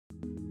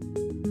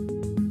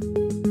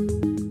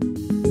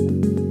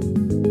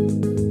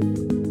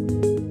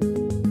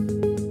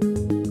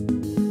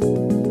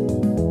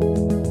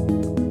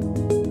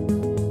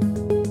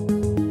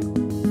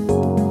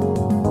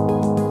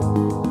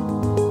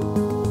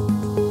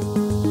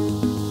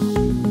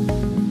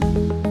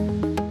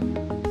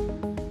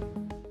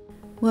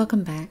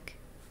Welcome back.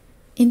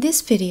 In this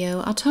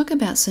video, I'll talk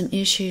about some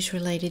issues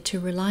related to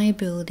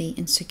reliability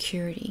and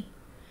security.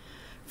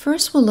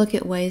 First, we'll look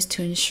at ways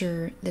to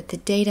ensure that the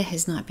data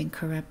has not been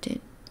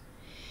corrupted.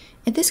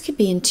 And this could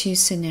be in two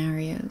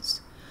scenarios.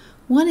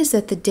 One is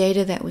that the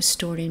data that was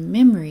stored in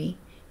memory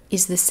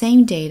is the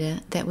same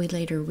data that we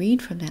later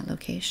read from that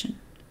location.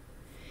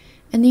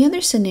 And the other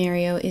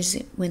scenario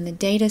is when the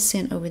data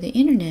sent over the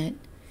internet,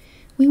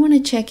 we want to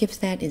check if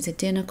that is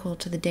identical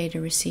to the data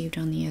received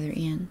on the other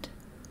end.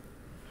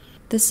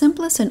 The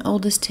simplest and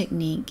oldest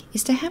technique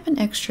is to have an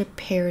extra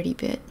parity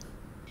bit.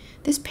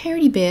 This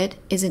parity bit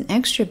is an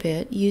extra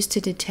bit used to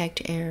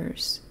detect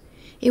errors.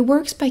 It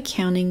works by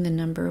counting the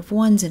number of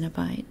ones in a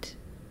byte.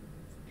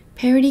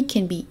 Parity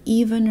can be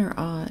even or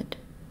odd.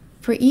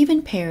 For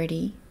even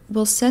parity,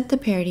 we'll set the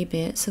parity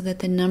bit so that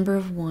the number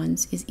of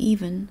ones is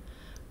even.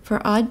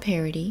 For odd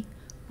parity,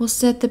 we'll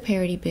set the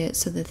parity bit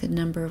so that the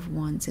number of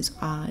ones is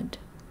odd.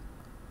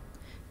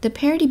 The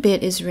parity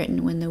bit is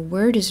written when the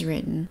word is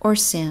written or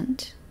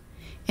sent,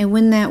 and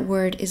when that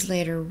word is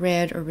later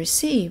read or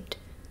received,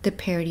 the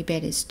parity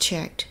bit is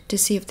checked to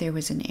see if there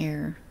was an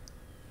error.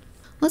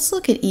 Let's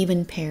look at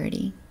even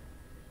parity.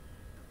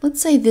 Let's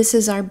say this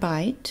is our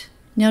byte.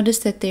 Notice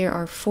that there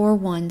are 4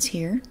 ones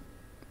here.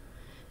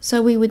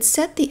 So we would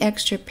set the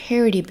extra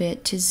parity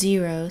bit to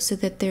 0 so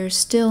that there's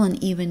still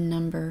an even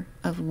number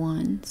of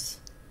ones.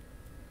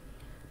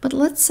 But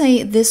let's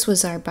say this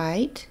was our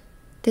byte.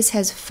 This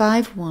has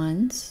 5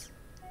 ones.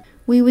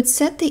 We would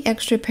set the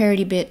extra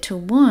parity bit to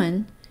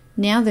 1.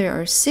 Now there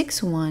are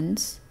 6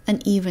 ones, an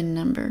even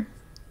number.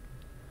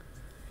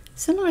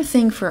 Similar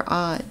thing for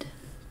odd.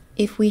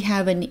 If we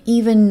have an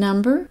even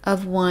number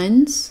of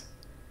ones,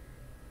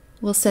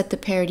 we'll set the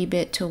parity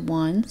bit to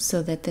 1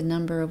 so that the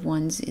number of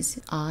ones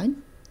is odd.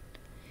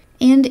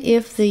 And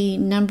if the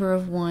number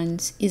of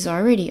ones is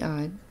already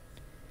odd,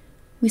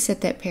 we set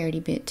that parity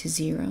bit to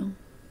 0.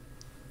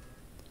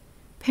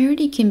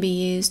 Parity can be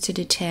used to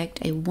detect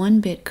a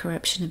 1-bit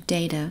corruption of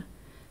data,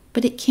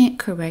 but it can't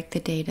correct the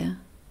data.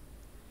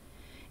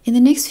 In the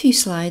next few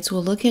slides,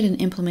 we'll look at an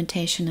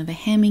implementation of a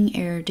Hamming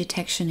error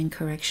detection and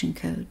correction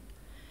code.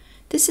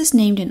 This is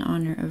named in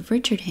honor of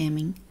Richard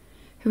Hamming,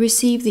 who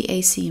received the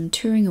ACM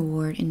Turing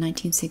Award in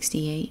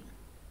 1968.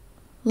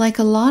 Like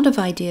a lot of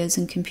ideas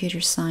in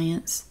computer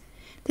science,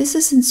 this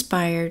is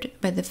inspired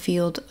by the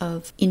field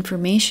of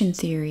information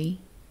theory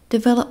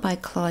developed by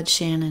Claude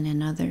Shannon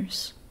and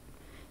others.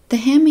 The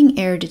Hamming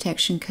error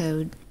detection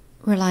code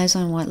relies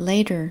on what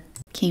later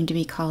came to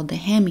be called the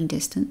Hamming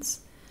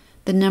distance,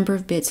 the number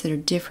of bits that are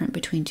different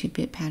between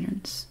 2-bit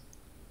patterns.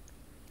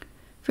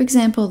 For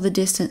example, the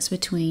distance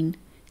between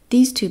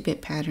these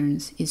 2-bit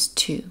patterns is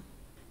 2.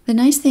 The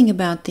nice thing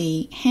about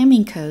the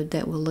Hamming code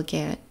that we'll look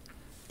at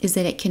is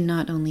that it can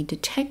not only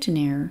detect an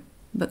error,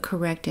 but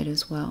correct it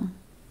as well.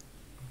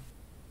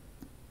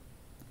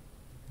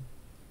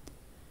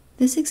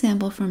 This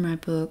example from my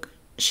book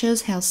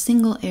shows how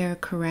single error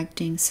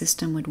correcting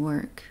system would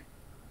work.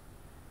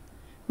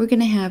 We're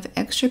going to have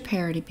extra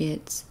parity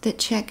bits that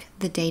check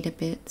the data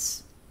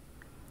bits.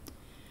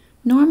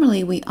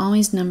 Normally, we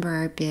always number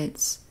our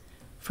bits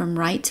from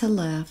right to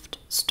left,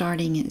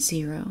 starting at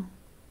 0.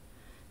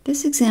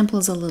 This example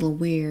is a little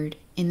weird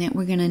in that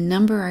we're going to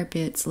number our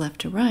bits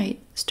left to right,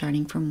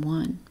 starting from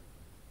 1.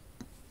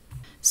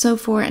 So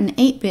for an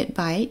 8-bit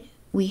byte,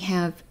 we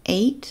have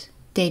 8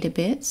 data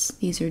bits.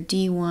 These are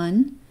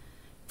D1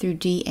 through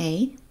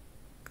DA.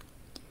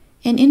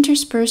 And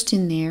interspersed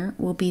in there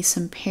will be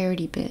some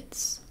parity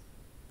bits.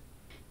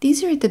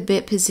 These are the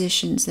bit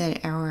positions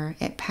that are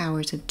at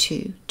powers of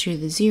 2. 2 to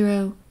the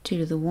 0, 2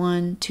 to the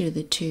 1, 2 to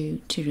the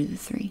 2, 2 to the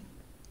 3.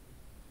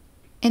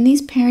 And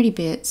these parity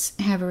bits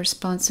have a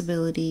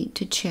responsibility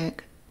to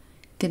check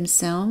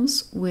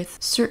themselves with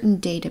certain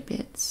data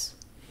bits.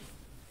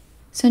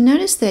 So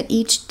notice that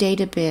each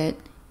data bit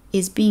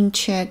is being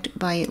checked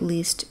by at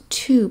least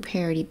 2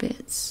 parity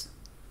bits.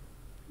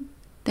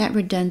 That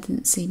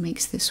redundancy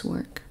makes this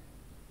work.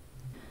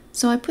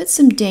 So I put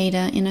some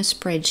data in a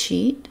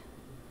spreadsheet.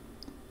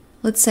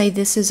 Let's say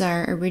this is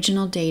our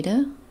original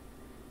data,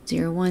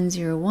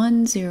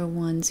 0101,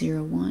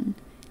 0101.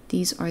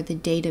 These are the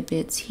data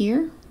bits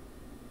here.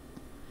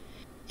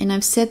 And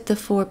I've set the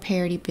 4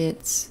 parity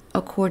bits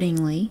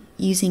accordingly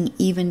using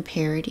even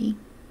parity.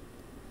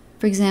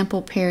 For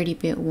example, parity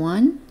bit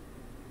 1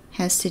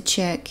 has to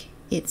check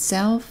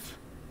itself,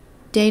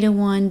 data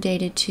 1,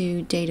 data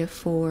 2, data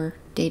 4,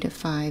 data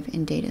 5,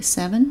 and data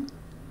 7.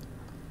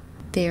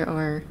 There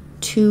are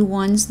 2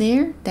 ones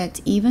there,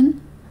 that's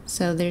even,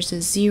 so there's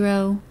a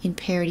 0 in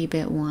parity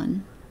bit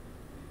 1.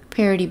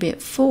 Parity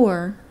bit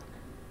 4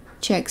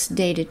 checks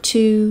data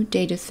 2,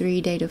 data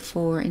 3, data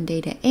 4, and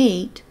data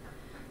 8.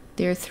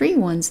 There are 3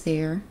 ones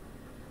there,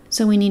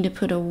 so we need to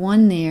put a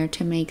 1 there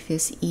to make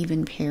this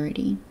even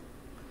parity.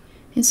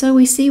 And so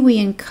we see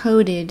we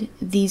encoded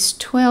these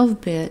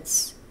 12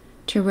 bits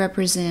to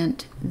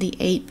represent the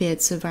 8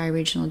 bits of our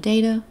original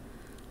data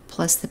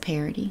plus the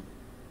parity.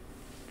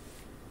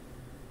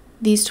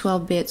 These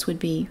 12 bits would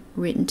be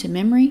written to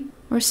memory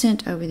or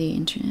sent over the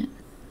internet.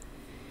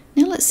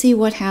 Now let's see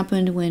what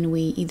happened when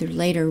we either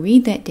later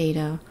read that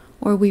data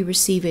or we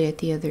receive it at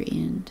the other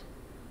end.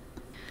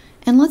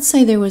 And let's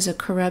say there was a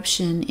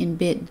corruption in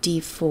bit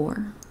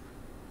D4.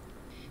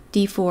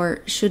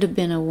 D4 should have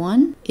been a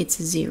 1, it's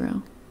a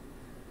 0.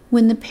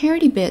 When the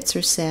parity bits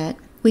are set,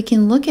 we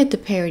can look at the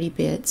parity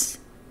bits,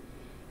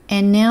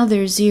 and now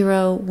they're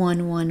 0,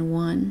 1, 1,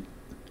 1.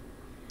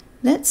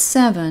 That's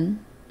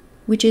 7,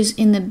 which is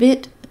in the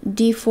bit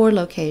D4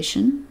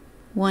 location,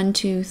 1,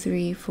 2,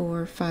 3,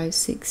 4, 5,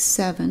 6,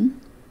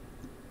 7.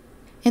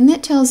 And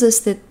that tells us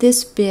that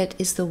this bit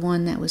is the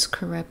one that was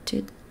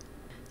corrupted.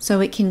 So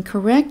it can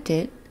correct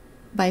it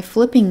by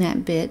flipping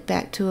that bit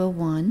back to a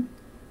 1,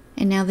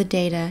 and now the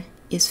data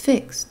is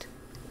fixed.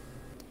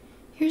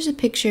 Here's a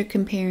picture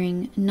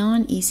comparing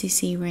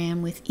non-ECC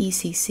RAM with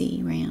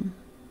ECC RAM.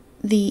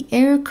 The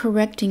error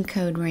correcting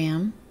code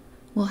RAM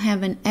will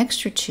have an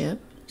extra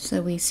chip,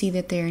 so we see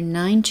that there are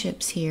 9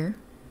 chips here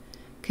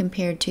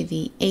compared to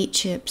the 8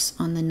 chips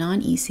on the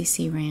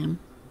non-ECC RAM.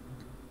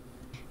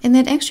 And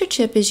that extra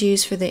chip is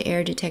used for the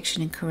error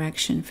detection and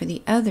correction for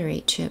the other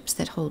 8 chips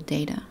that hold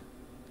data.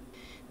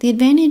 The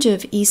advantage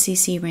of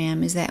ECC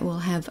RAM is that it will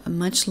have a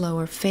much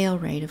lower fail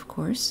rate, of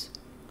course,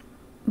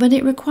 but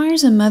it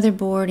requires a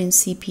motherboard and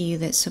CPU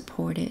that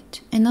support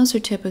it, and those are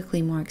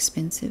typically more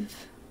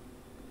expensive.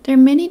 There are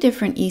many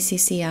different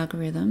ECC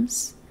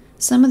algorithms,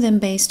 some of them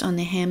based on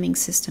the Hamming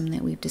system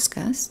that we've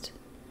discussed,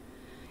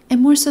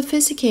 and more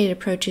sophisticated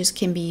approaches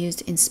can be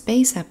used in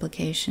space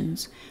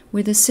applications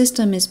where the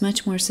system is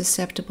much more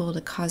susceptible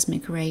to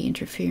cosmic ray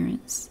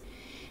interference.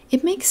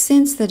 It makes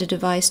sense that a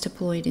device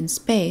deployed in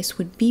space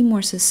would be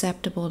more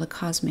susceptible to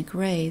cosmic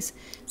rays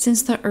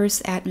since the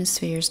Earth's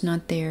atmosphere is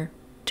not there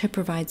to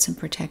provide some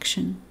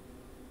protection.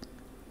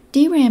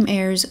 DRAM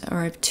errors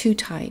are of 2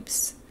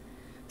 types.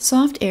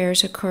 Soft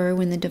errors occur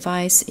when the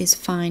device is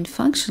fine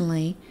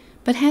functionally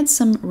but had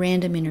some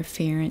random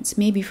interference,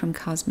 maybe from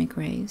cosmic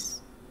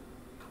rays.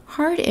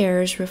 Hard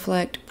errors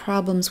reflect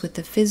problems with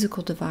the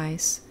physical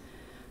device.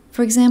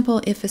 For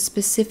example, if a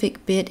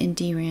specific bit in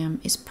DRAM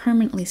is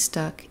permanently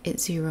stuck at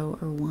 0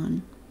 or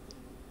 1.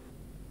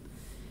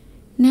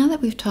 Now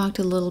that we've talked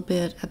a little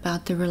bit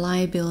about the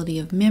reliability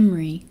of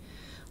memory,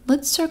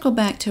 let's circle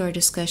back to our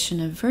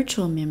discussion of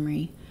virtual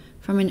memory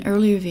from an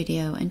earlier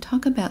video and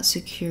talk about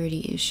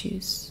security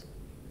issues.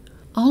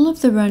 All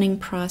of the running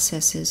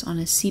processes on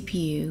a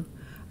CPU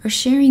are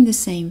sharing the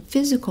same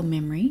physical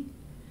memory,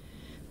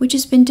 which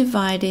has been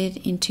divided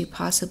into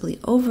possibly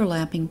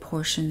overlapping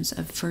portions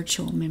of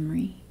virtual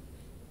memory.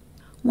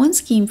 One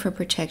scheme for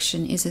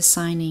protection is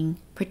assigning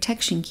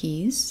protection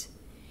keys.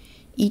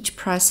 Each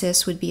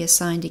process would be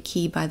assigned a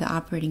key by the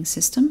operating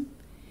system,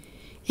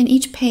 and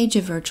each page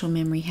of virtual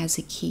memory has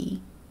a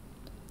key.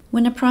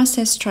 When a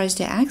process tries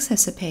to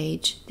access a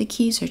page, the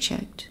keys are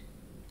checked.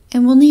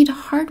 And we'll need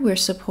hardware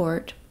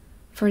support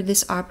for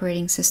this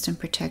operating system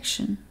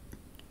protection.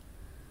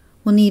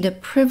 We'll need a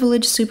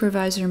privileged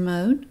supervisor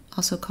mode,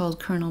 also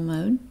called kernel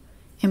mode,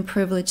 and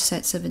privileged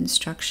sets of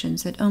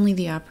instructions that only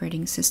the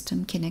operating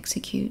system can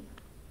execute.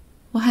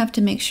 We'll have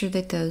to make sure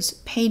that those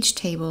page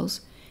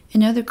tables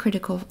and other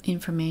critical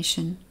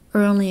information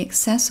are only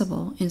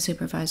accessible in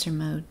supervisor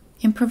mode,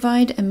 and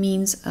provide a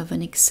means of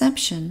an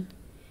exception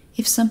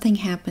if something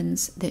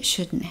happens that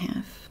shouldn't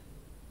have.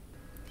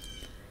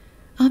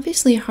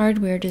 Obviously,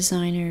 hardware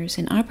designers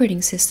and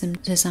operating system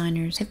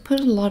designers have put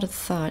a lot of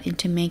thought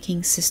into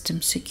making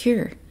systems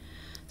secure.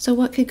 So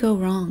what could go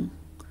wrong?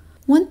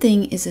 One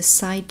thing is a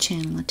side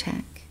channel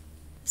attack.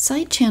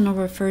 Side channel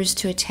refers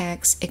to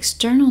attacks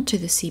external to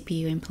the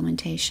CPU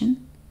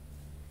implementation.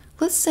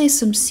 Let's say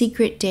some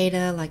secret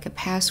data like a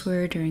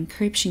password or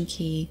encryption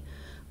key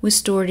was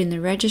stored in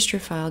the register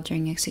file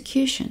during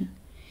execution,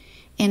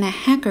 and a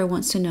hacker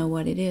wants to know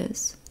what it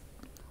is.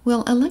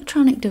 Well,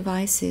 electronic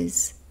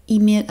devices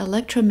emit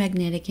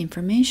electromagnetic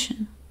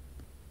information,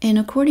 and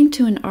according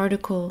to an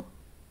article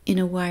in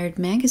a Wired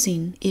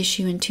magazine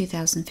issue in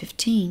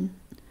 2015,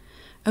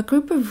 a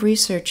group of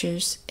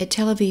researchers at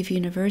Tel Aviv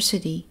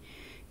University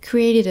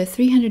created a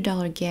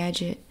 $300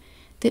 gadget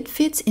that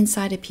fits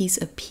inside a piece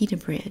of pita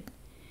bread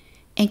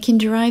and can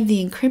derive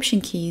the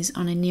encryption keys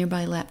on a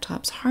nearby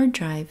laptop's hard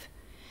drive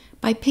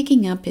by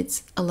picking up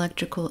its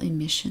electrical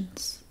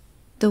emissions,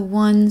 the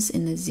ones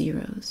and the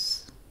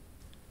zeros.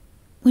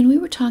 When we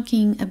were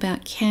talking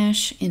about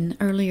cache in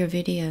earlier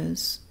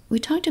videos, we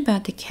talked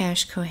about the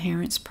cache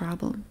coherence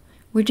problem,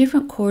 where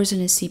different cores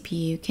in a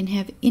CPU can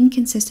have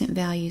inconsistent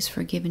values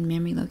for a given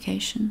memory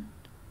location.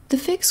 The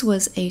fix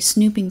was a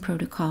snooping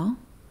protocol,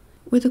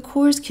 where the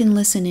cores can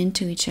listen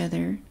into each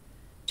other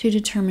to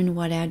determine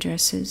what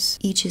addresses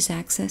each is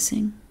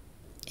accessing.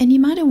 And you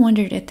might have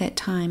wondered at that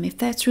time if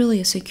that's really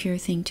a secure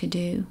thing to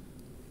do.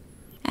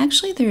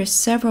 Actually, there are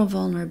several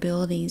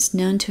vulnerabilities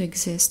known to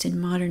exist in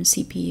modern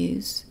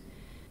CPUs.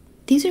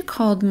 These are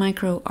called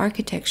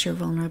microarchitecture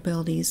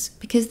vulnerabilities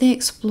because they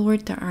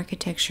exploit the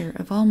architecture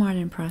of all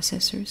modern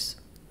processors.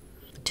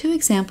 2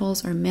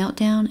 examples are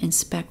Meltdown and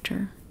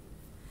Spectre.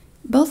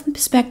 Both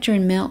Spectre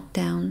and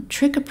Meltdown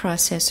trick a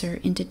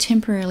processor into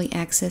temporarily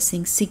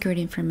accessing secret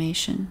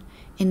information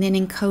and then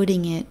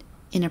encoding it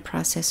in a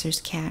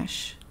processor's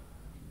cache.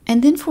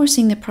 And then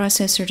forcing the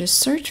processor to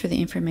search for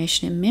the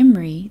information in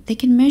memory, they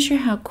can measure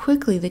how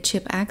quickly the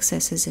chip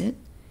accesses it,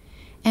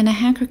 and a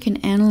hacker can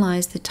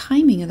analyze the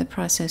timing of the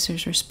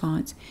processor's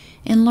response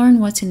and learn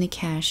what's in the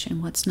cache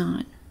and what's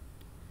not.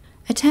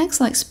 Attacks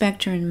like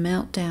Spectre and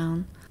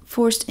Meltdown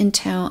forced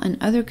Intel and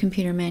other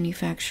computer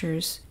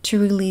manufacturers to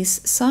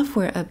release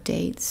software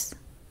updates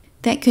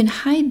that could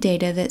hide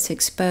data that's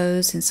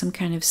exposed in some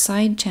kind of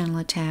side channel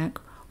attack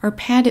or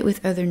pad it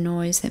with other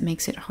noise that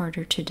makes it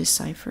harder to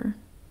decipher.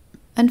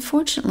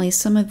 Unfortunately,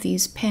 some of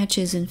these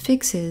patches and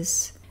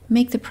fixes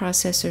make the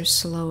processor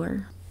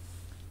slower.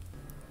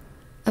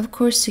 Of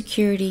course,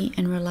 security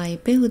and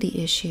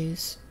reliability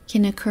issues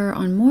can occur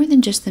on more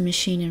than just the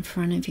machine in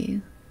front of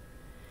you.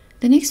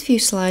 The next few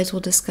slides will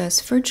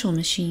discuss virtual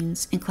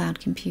machines and cloud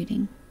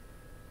computing.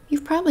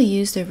 You've probably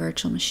used a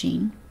virtual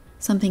machine,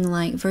 something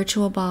like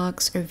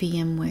VirtualBox or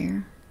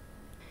VMware.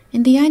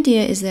 And the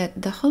idea is that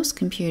the host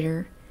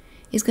computer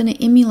is going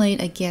to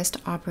emulate a guest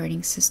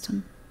operating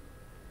system.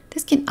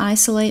 This can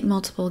isolate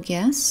multiple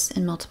guests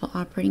and multiple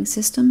operating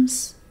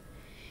systems,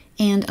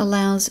 and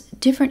allows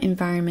different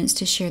environments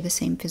to share the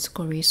same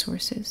physical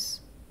resources.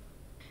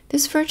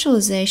 This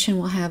virtualization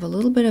will have a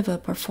little bit of a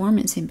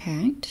performance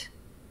impact,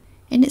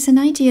 and it's an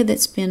idea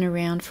that's been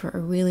around for a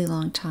really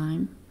long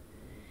time,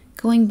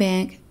 going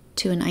back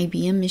to an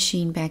IBM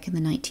machine back in the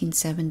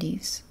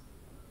 1970s.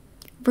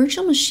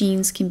 Virtual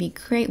machines can be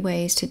great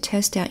ways to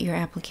test out your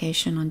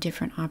application on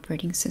different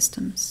operating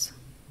systems.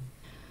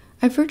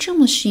 A virtual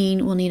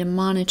machine will need a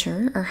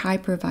monitor or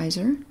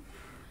hypervisor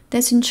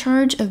that's in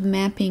charge of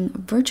mapping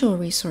virtual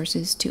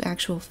resources to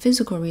actual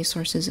physical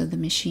resources of the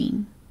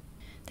machine.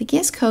 The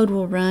guest code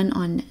will run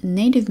on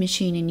native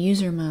machine in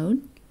user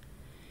mode,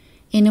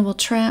 and it will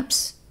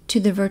traps to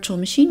the virtual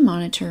machine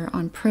monitor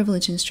on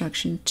privilege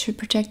instruction to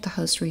protect the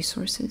host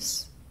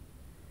resources.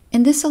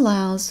 And this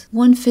allows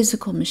one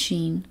physical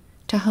machine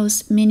to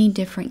host many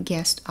different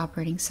guest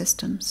operating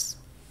systems.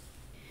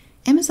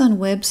 Amazon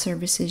Web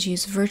Services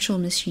use virtual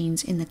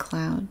machines in the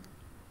cloud.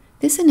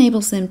 This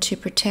enables them to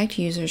protect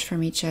users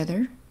from each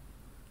other.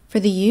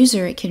 For the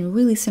user, it can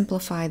really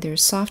simplify their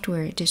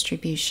software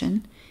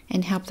distribution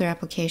and help their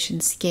application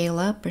scale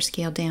up or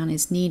scale down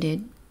as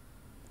needed.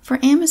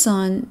 For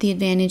Amazon, the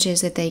advantage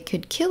is that they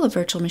could kill a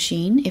virtual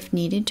machine if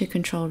needed to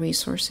control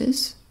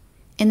resources,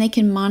 and they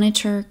can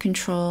monitor,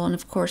 control, and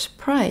of course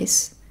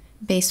price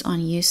based on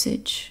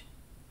usage.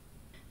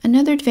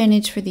 Another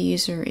advantage for the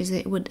user is that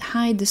it would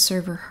hide the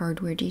server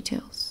hardware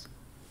details.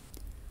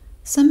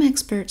 Some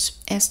experts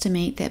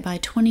estimate that by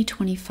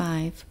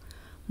 2025,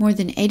 more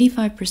than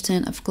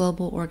 85% of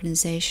global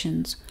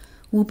organizations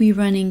will be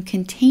running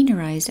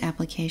containerized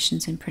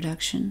applications in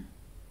production.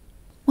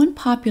 One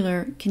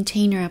popular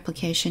container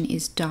application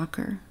is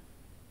Docker.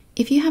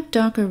 If you have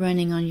Docker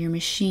running on your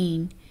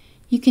machine,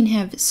 you can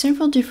have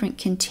several different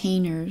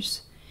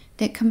containers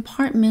that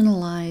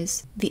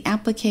compartmentalize the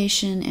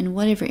application and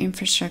whatever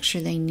infrastructure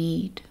they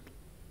need.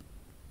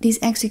 These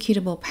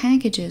executable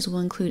packages will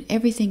include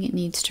everything it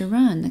needs to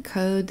run, the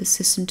code, the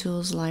system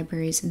tools,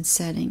 libraries, and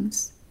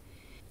settings.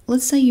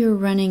 Let's say you're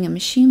running a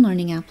machine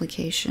learning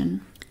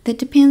application that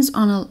depends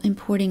on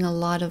importing a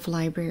lot of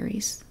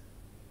libraries.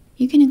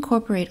 You can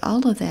incorporate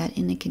all of that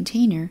in a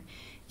container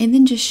and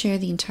then just share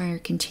the entire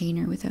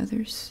container with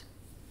others.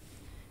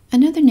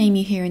 Another name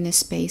you hear in this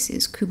space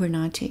is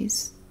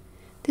Kubernetes.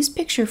 This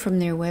picture from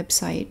their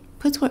website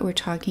puts what we're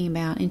talking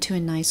about into a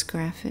nice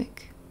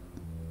graphic.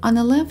 On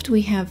the left,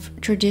 we have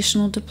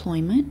traditional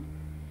deployment.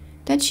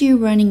 That's you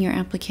running your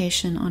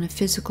application on a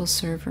physical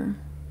server.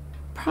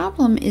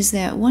 Problem is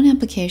that one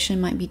application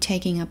might be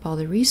taking up all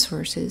the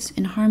resources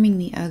and harming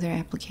the other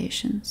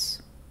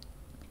applications.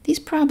 These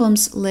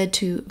problems led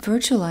to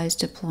virtualized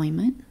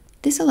deployment.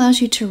 This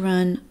allows you to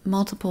run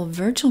multiple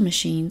virtual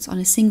machines on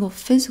a single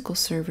physical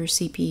server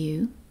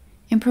CPU,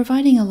 and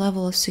providing a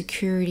level of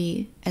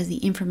security as the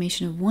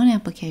information of one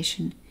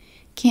application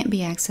can't be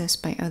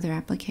accessed by other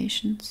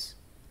applications.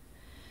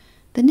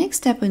 The next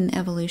step in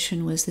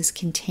evolution was this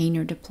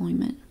container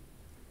deployment.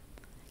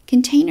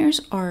 Containers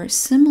are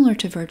similar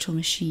to virtual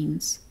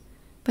machines,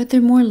 but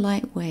they're more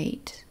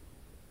lightweight,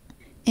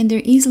 and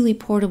they're easily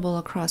portable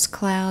across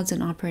clouds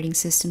and operating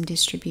system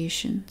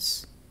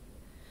distributions.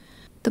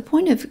 The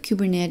point of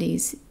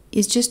Kubernetes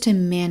is just to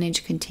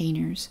manage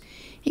containers.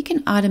 It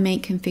can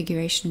automate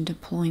configuration and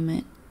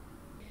deployment.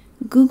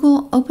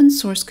 Google open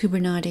sourced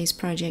Kubernetes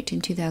project in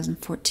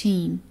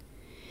 2014,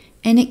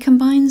 and it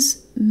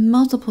combines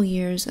multiple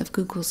years of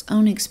Google's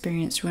own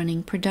experience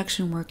running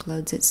production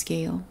workloads at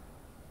scale.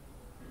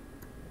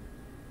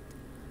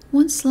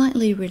 One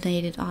slightly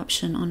related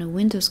option on a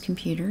Windows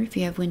computer, if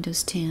you have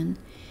Windows 10,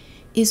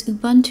 is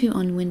Ubuntu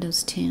on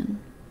Windows 10.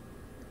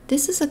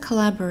 This is a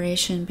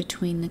collaboration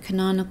between the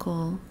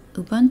canonical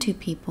Ubuntu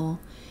people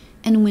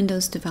and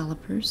Windows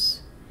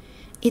developers.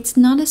 It's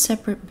not a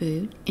separate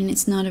boot, and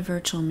it's not a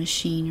virtual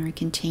machine or a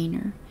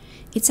container.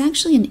 It's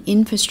actually an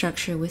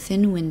infrastructure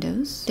within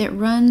Windows that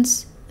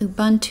runs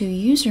Ubuntu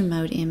user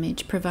mode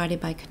image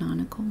provided by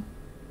Canonical.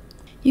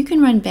 You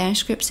can run bash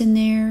scripts in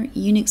there,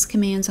 Unix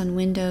commands on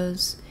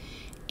Windows,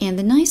 and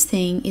the nice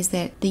thing is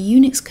that the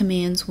Unix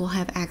commands will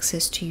have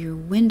access to your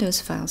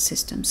Windows file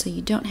system, so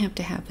you don't have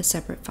to have a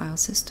separate file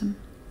system.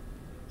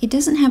 It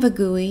doesn't have a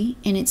GUI,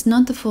 and it's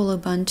not the full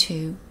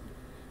Ubuntu,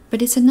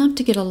 but it's enough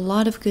to get a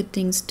lot of good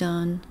things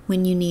done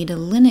when you need a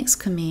Linux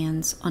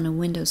commands on a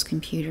Windows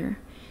computer.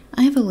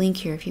 I have a link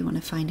here if you want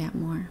to find out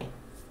more.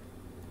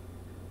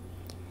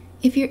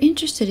 If you're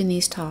interested in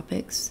these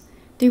topics,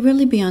 they're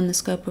really beyond the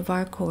scope of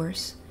our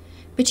course,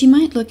 but you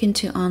might look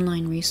into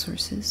online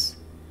resources.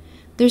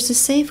 There's a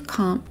SAFE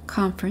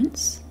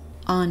conference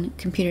on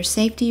computer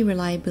safety,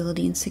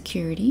 reliability, and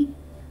security,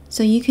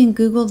 so you can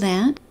Google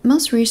that.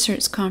 Most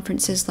research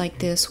conferences like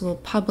this will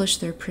publish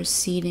their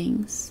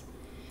proceedings.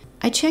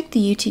 I checked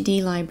the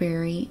UTD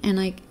library and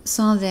I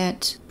saw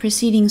that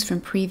proceedings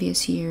from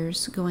previous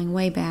years going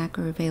way back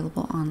are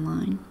available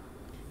online.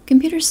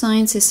 Computer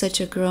science is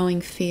such a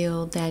growing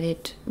field that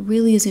it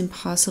really is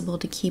impossible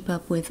to keep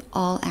up with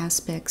all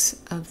aspects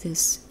of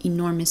this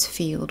enormous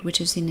field, which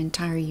is an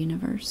entire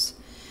universe.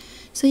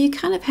 So you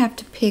kind of have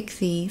to pick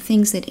the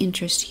things that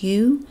interest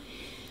you,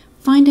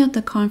 find out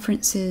the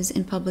conferences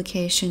and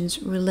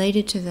publications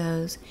related to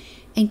those,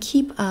 and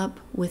keep up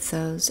with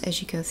those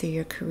as you go through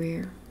your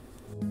career.